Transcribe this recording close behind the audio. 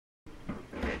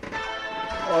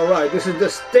Alright, this is the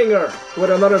Stinger with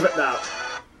another now.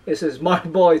 This is my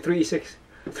boy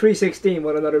 316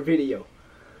 with another video.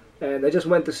 And I just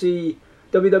went to see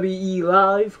WWE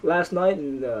live last night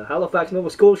in Halifax, Nova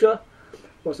Scotia.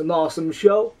 It was an awesome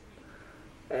show.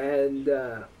 And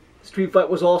street fight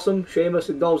was awesome. Sheamus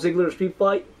and Dolph Ziggler street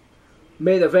fight.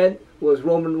 Main event was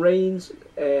Roman Reigns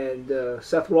and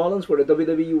Seth Rollins for the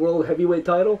WWE World Heavyweight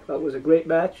title. That was a great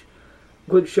match.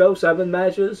 Good show, 7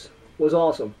 matches. Was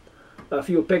awesome. A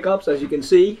few pickups, as you can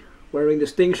see, wearing the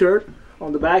Sting shirt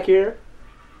on the back here.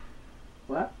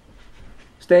 What?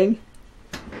 Sting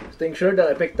shirt that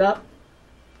I picked up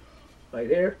right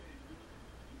here.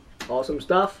 Awesome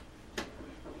stuff.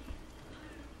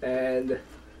 And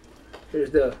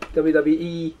here's the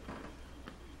WWE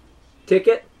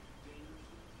ticket,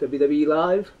 WWE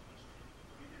Live.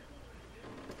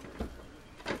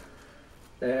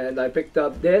 And I picked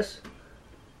up this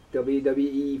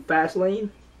WWE Fastlane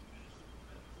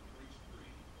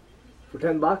for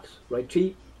 $10, right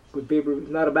cheap. Good paper,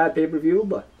 not a bad pay-per-view,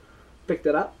 but picked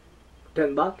it up for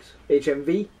 $10,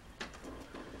 HMV.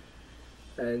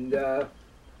 And that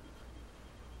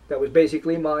was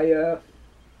basically my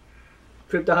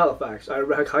trip to Halifax. I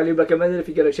highly recommend it. If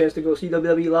you get a chance to go see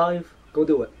WWE live, go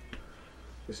do it.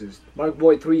 This is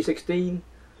MarkBoy316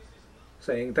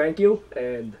 saying thank you,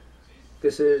 and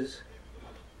this is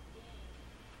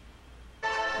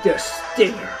the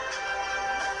Stinger.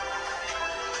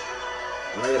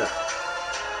 Later.